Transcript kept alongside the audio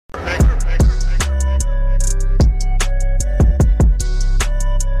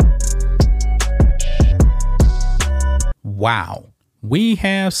Wow. We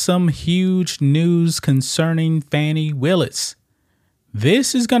have some huge news concerning Fani Willis.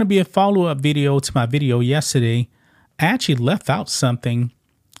 This is going to be a follow-up video to my video yesterday. I actually left out something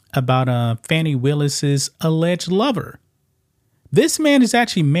about Fani Willis's alleged lover. This man is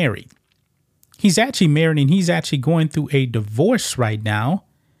actually married. He's actually married and he's actually going through a divorce right now.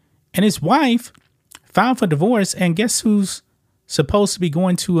 And his wife filed for divorce. And guess who's supposed to be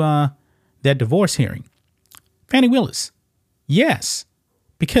going to that divorce hearing? Fani Willis. Yes,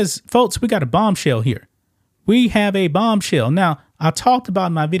 because folks, we got a bombshell here. We have a bombshell. Now, I talked about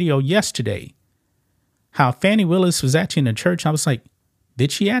in my video yesterday how Fani Willis was actually in the church. I was like,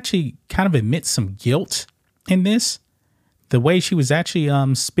 did she actually kind of admit some guilt in this? The way she was actually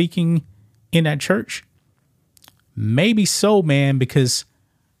speaking in that church? Maybe so, man, because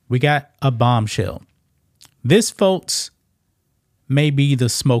we got a bombshell. This, folks, may be the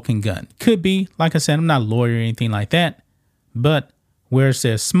smoking gun. Could be. Like I said, I'm not a lawyer or anything like that. But where's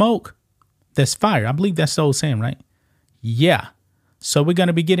there's smoke, there's fire. I believe that's the old saying, right? Yeah. So we're going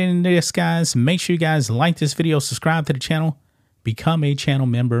to be getting into this, guys. Make sure you guys like this video, subscribe to the channel, become a channel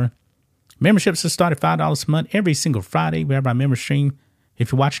member. Memberships are started at $5 a month every single Friday. We have our member stream.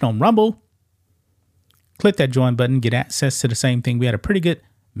 If you're watching on Rumble, click that join button, get access to the same thing. We had a pretty good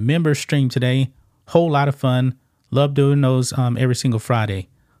member stream today. Whole lot of fun. Love doing those every single Friday.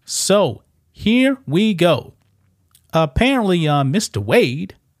 So here we go. Apparently, Mr.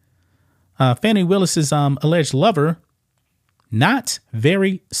 Wade, Fani Willis's alleged lover, not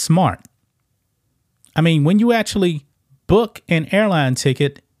very smart. I mean, when you actually book an airline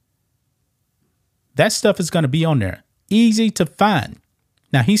ticket, that stuff is going to be on there. Easy to find.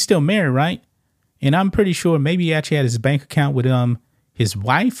 Now, he's still married, right? And I'm pretty sure maybe he actually had his bank account with his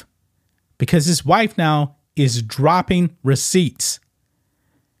wife, because his wife now is dropping receipts.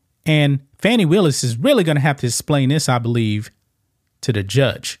 And Fani Willis is really going to have to explain this, I believe, to the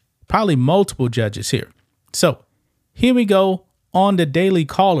judge. Probably multiple judges here. So here we go on the Daily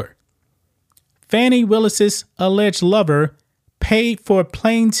Caller. Fani Willis's alleged lover paid for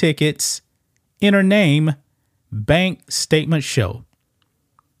plane tickets in her name, bank statement show.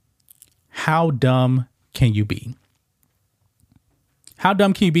 How dumb can you be? How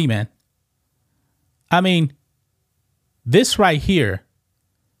dumb can you be, man? I mean, this right here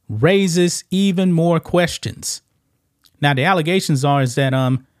raises even more questions. Now, the allegations is that,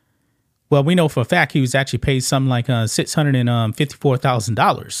 well, we know for a fact he was actually paid something like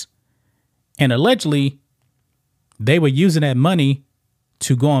 $654,000. And allegedly, they were using that money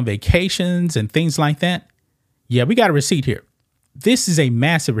to go on vacations and things like that. Yeah, we got a receipt here. This is a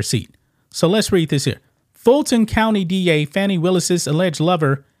massive receipt. So let's read this here. Fulton County DA Fani Willis's alleged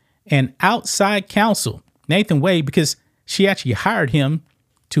lover and outside counsel, Nathan Wade, because she actually hired him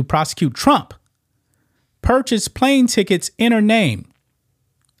to prosecute Trump, purchased plane tickets in her name,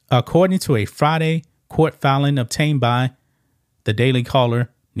 according to a Friday court filing obtained by the Daily Caller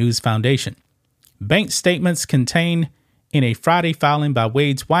News Foundation. Bank statements contained in a Friday filing by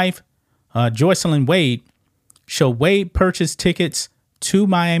Wade's wife, Joycelyn Wade, show Wade purchased tickets to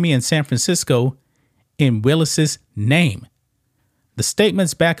Miami and San Francisco in Willis's name. The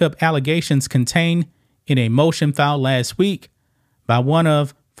statements back up allegations contained in a motion filed last week by one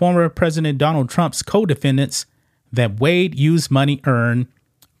of former President Donald Trump's co-defendants that Wade used money earned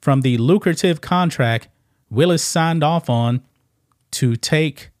from the lucrative contract Willis signed off on to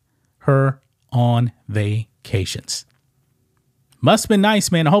take her on vacations. Must have been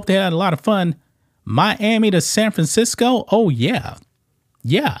nice, man. I hope they had a lot of fun. Miami to San Francisco. Oh, yeah.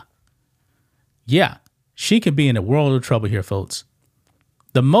 Yeah. Yeah. She could be in a world of trouble here, folks.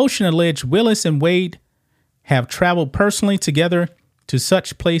 The motion alleged Willis and Wade have traveled personally together to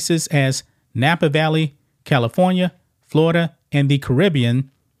such places as Napa Valley, California, Florida, and the Caribbean,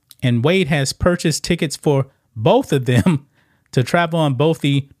 and Wade has purchased tickets for both of them to travel on both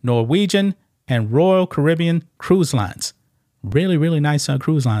the Norwegian and Royal Caribbean cruise lines. Really, really nice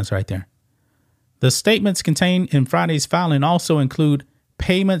cruise lines right there. The statements contained in Friday's filing also include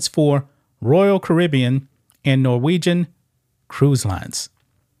payments for Royal Caribbean and Norwegian cruise lines.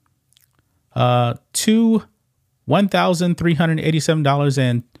 Two $1,387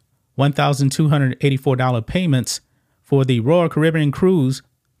 and $1,284 payments for the Royal Caribbean cruise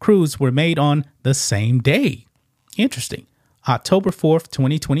were made on the same day. Interesting. October 4th,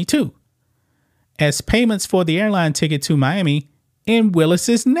 2022. As payments for the airline ticket to Miami in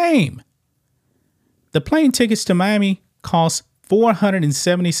Willis's name. The plane tickets to Miami cost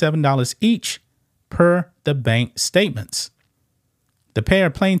 $477 each per the bank statements. The pair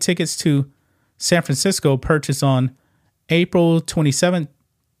of plane tickets to San Francisco purchased on April 27,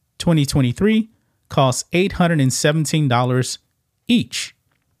 2023 cost $817 each,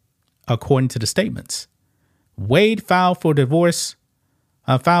 according to the statements. Wade filed to divorce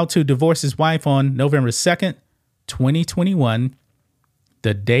his wife on November 2nd, 2021,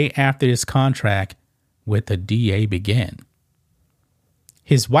 the day after his contract with the DA began.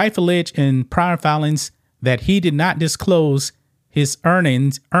 His wife alleged in prior filings that he did not disclose his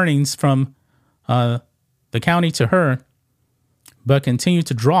earnings from the county to her, but continued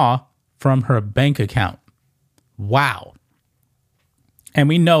to draw from her bank account. Wow. And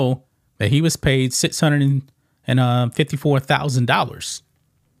we know that he was paid $654,000.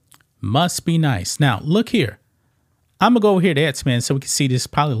 Must be nice. Now, look here. I'm going to go over here to X-Men so we can see this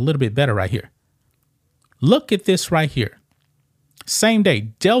probably a little bit better right here. Look at this right here. Same day,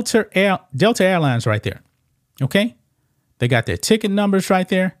 Delta Airlines right there. Okay? They got their ticket numbers right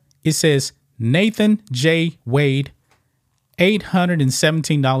there. It says Nathan J. Wade,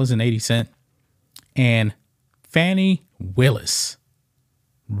 $817.80. And Fani Willis,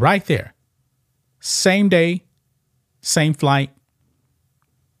 right there. Same day, same flight.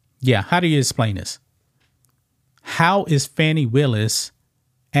 Yeah, how do you explain this? How is Fani Willis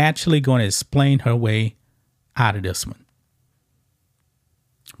actually going to explain her way out of this one?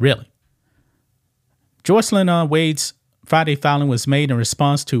 Really? Jocelyn Wade's Friday filing was made in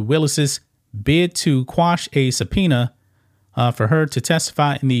response to Willis's bid to quash a subpoena for her to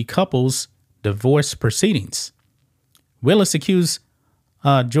testify in the couple's divorce proceedings. Willis accused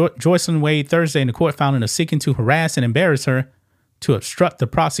Jocelyn Wade Thursday in the court filing of seeking to harass and embarrass her to obstruct the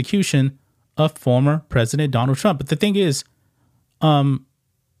prosecution of former President Donald Trump. But the thing is,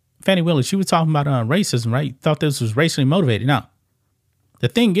 Fani Willis, you were talking about racism, right? You thought this was racially motivated. Now, the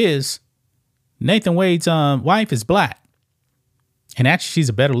thing is, Nathan Wade's wife is black. And actually, she's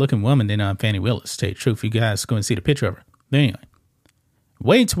a better looking woman than Fani Willis, to tell you the truth. You guys go and see the picture of her. But anyway,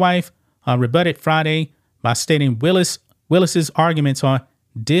 Wade's wife rebutted Friday by stating Willis's arguments are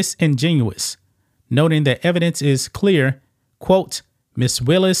disingenuous, noting that evidence is clear. Quote, Miss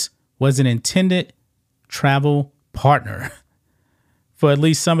Willis was an intended travel partner for at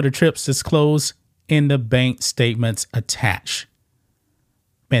least some of the trips disclosed in the bank statements attached.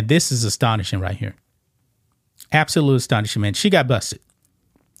 Man, this is astonishing right here. Absolute astonishing, man. She got busted.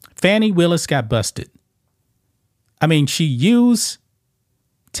 Fani Willis got busted. I mean, she used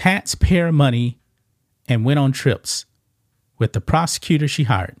taxpayer money and went on trips with the prosecutor she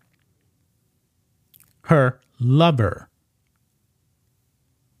hired. Her lover.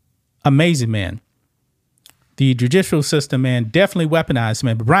 Amazing, man. The judicial system, man, definitely weaponized,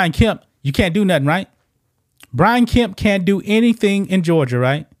 man. But Brian Kemp, you can't do nothing, right? Brian Kemp can't do anything in Georgia,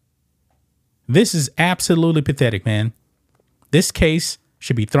 right? This is absolutely pathetic, man. This case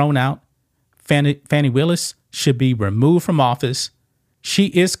should be thrown out. Fani Willis should be removed from office. She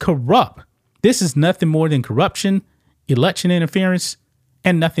is corrupt. This is nothing more than corruption, election interference,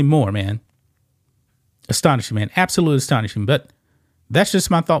 and nothing more, man. Astonishing, man. Absolutely astonishing. But that's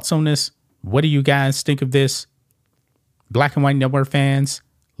just my thoughts on this. What do you guys think of this? Black and White Network fans,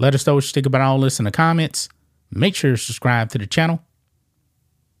 let us know what you think about all this in the comments. Make sure to subscribe to the channel.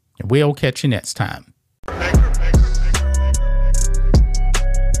 And we'll catch you next time.